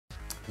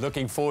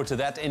Looking forward to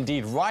that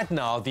indeed. Right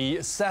now, the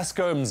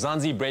Sasko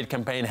Mzansi Bread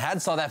campaign had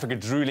South Africa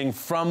drooling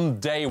from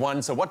day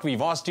one. So what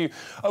we've asked you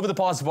over the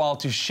past while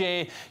to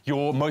share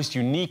your most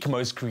unique,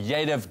 most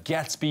creative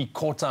Gatsby,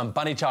 Kota and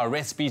bunny chow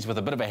recipes with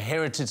a bit of a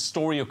heritage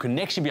story or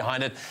connection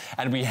behind it.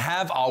 And we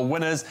have our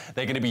winners.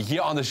 They're going to be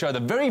here on the show. The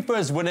very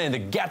first winner in the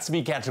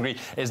Gatsby category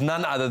is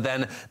none other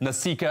than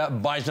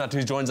Nasika Bajnat,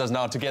 who joins us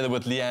now together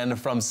with Leanne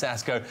from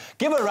Sasko.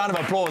 Give her a round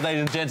of applause,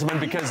 ladies and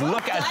gentlemen, because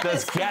look at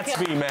this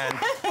Gatsby, man.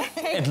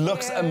 It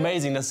looks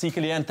amazing.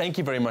 Nasika, Leanne, thank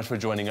you very much for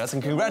joining us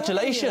and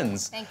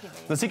congratulations. Thank you.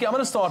 Nasika, I'm going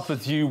to start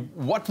with you.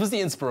 What was the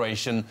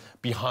inspiration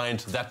behind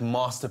that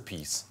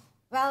masterpiece?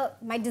 Well,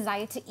 my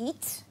desire to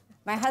eat.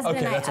 My husband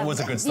and I... Okay, that's always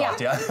a good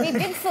start, yeah? We're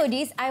big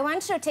foodies. I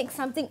want to take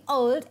something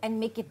old and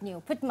make it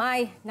new. Put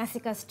my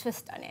Nasika's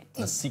twist on it.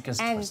 Nasika's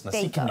twist.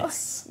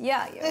 Nasika-ness.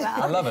 Yeah,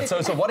 well. I love it.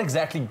 So what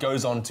exactly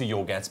goes on to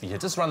your Gatsby here?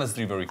 Just run us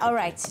through very quickly. All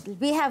right.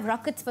 We have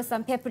rockets for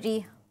some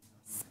peppery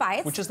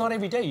spice. Which is not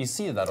every day you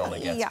see that on a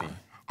Gatsby. Yeah.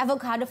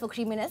 Avocado for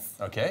creaminess.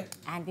 Okay.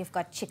 And we've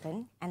got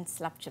chicken and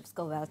slop chips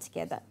go well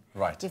together.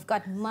 Right. We've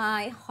got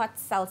my hot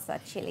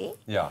salsa chili.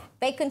 Yeah.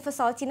 Bacon for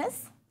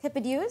saltiness. Pepper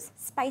dews,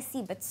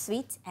 spicy but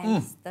sweet,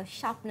 and the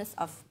sharpness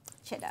of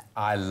cheddar.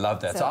 I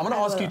love that. So I'm going to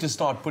ask you to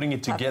start putting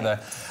it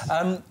together.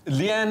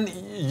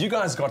 Leanne, you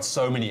guys got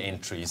so many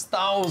entries,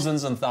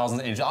 thousands and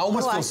thousands of entries. I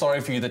almost feel sorry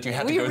for you that you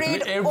had to go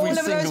through every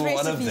single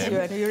one of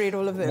them. You read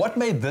all of them. What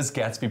made this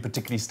Gatsby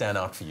particularly stand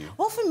out for you?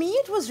 Well, for me,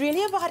 it was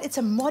really about, it's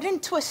a modern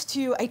twist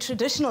to a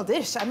traditional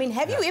dish. I mean,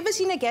 have you ever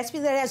seen a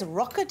Gatsby that has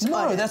rocket on it?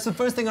 No, that's the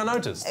first thing I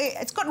noticed.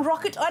 It's got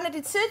rocket on it.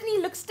 It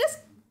certainly looks just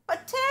a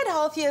tad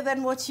healthier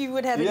than what you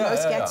would have in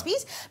most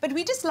Gatsbys. But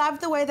we just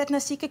loved the way that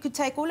Nasika could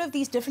take all of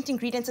these different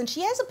ingredients, and she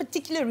has a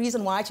particular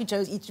reason why she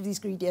chose each of these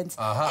ingredients.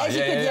 As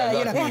you could hear,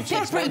 you know,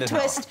 peppery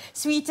twist,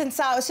 sweet and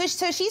sour. So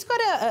she's got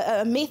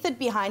a method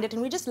behind it,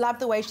 and we just love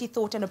the way she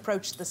thought and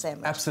approached the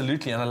sandwich.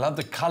 Absolutely, and I love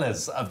the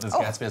colours of this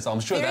Gatsby. So I'm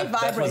sure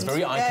that was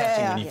very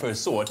eye-catching when you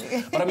first saw it.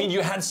 But I mean,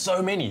 you had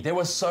so many. There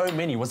were so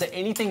many. Was there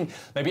anything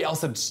maybe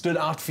else that stood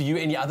out for you?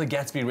 Any other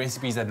Gatsby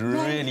recipes that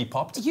really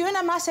popped? You and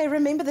I must say,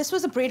 remember, this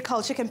was a bread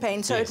culture campaign,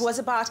 so it was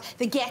about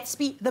the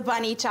Gatsby, the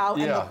bunny chow,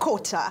 and the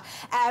Kota.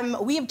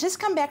 We have just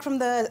come back from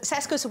the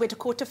Sasko Soweto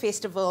Kota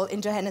Festival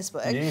in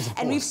Johannesburg,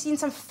 and we've seen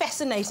some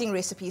fascinating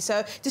recipes.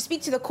 So to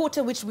speak to the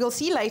Kota, which we'll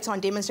see later on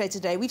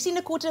demonstrated today, we've seen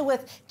a Kota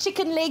with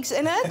chicken legs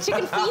in it,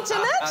 chicken feet in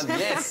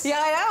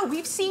it.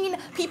 We've seen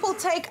people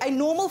take a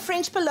normal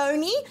French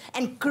bologna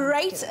and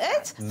grate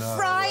it,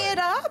 fry it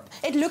up.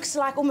 It looks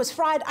like almost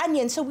fried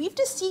onion. So we've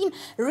just seen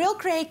real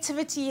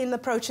creativity in the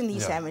approach in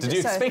these sandwiches.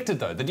 Did you expect it,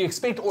 though? Did you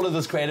expect all of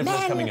this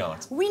creativeness coming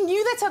out? We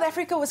knew that South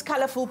Africa was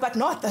colourful, but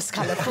not this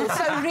colourful.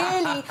 So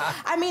really,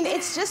 I mean,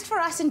 it's just for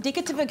us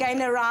indicative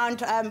again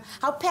around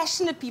how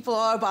passionate people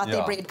are about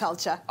their bread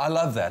culture. I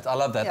love that. I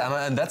love that.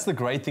 And that's the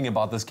great thing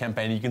about this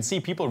campaign. You can see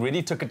people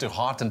really took it to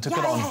heart and took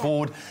it on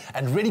board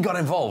and really got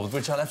involved,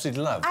 which I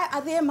absolutely love.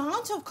 The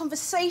amount of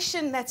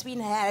conversation that's been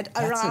had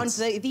around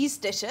these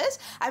dishes,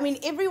 I mean,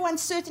 everyone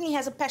certainly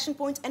has a passion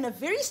point and a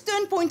very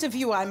stern point of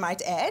view, I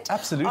might add,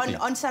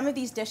 on some of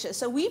these dishes.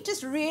 So we've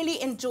just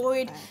really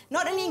enjoyed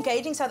not only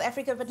engaging South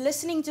Africa, but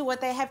listening to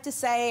what they have to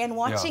say and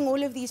watching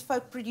all of these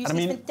folk produce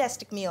these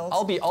fantastic meals.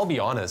 I'll be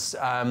honest.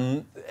 I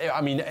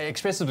mean,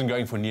 Express has been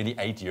going for nearly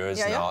 8 years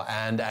now,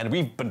 and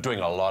we've been doing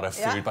a lot of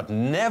food, but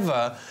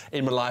never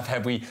in my life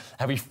have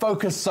we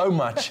focused so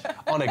much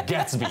on a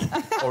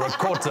Gatsby or a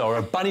Kota or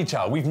a bunny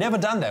chow. We've never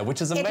done that,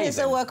 which is amazing. It is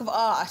a work of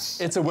art.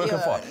 It's a work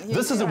of art.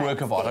 This is a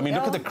work of art. I mean,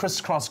 look at the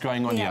crisscross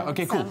going on here.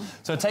 Okay, cool.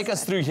 So take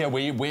us through here.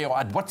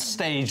 At what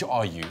stage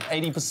are you?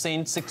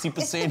 80%,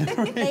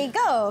 60%? There you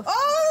go.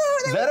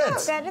 Oh, is that it?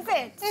 That is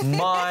it.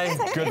 My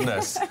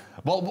goodness.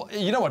 Well,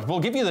 you know what? We'll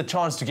give you the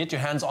chance to get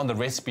your hands on the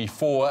recipe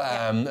for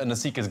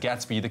Nasika's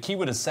Gatsby. The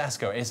keyword is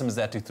Sasko. SMS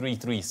that to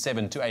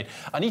 33728.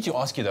 I need to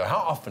ask you, though, how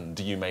often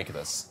do you make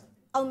this?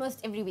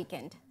 Almost every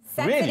weekend.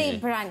 Saturday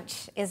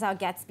brunch is our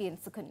Gatsby in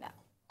Secunda.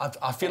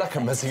 I feel like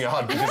I'm missing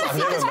out because I've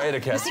never made a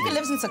Gatsby. Nasika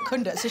lives in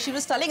Secunda, so she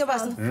was telling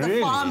about the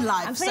farm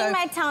life. I'm putting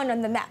my town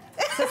on the map.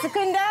 So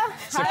Secunda,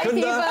 hi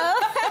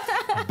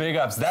people. Big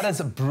ups. That is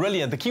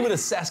brilliant. The keyword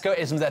is Sasko.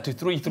 SMS that to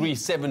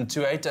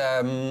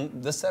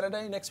 33728. This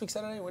Saturday, next week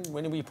Saturday?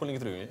 When are we pulling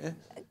through?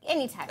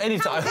 Anytime.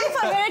 Anytime. Come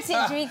for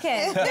Heritage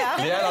Weekend.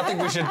 Yeah, I think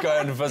we should go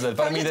and visit.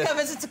 But I mean, let's go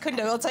visit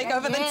Secunda. We'll take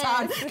over the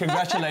town.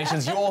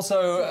 Congratulations. You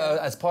also,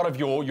 as part of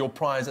your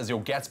prize as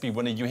your Gatsby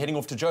winner, you're heading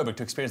off to Joburg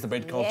to experience the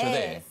bread culture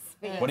there.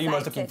 What are you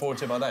most looking forward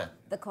to about that?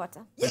 The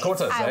Kota. The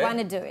Kotas, I want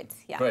to do it,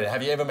 Great.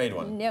 Have you ever made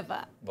one?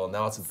 Never. Well,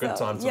 now it's a good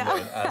time to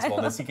learn as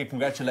well. Nasika,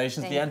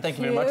 congratulations. Leanne, thank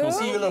you very much. We'll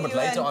see you a little bit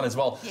later on as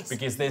well,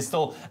 because there's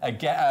still a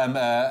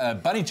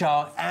bunny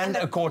chow and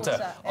a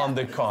Kota on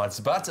the cards.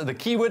 But the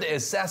keyword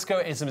is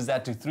Sasko. SMS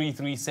that to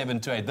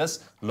 33728.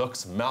 This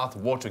looks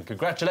mouth-watering.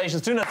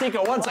 Congratulations to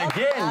Nasika once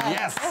again.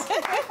 Yes.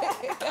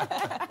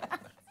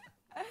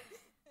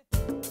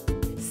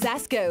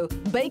 Sasko,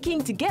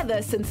 baking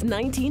together since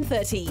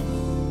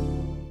 1930.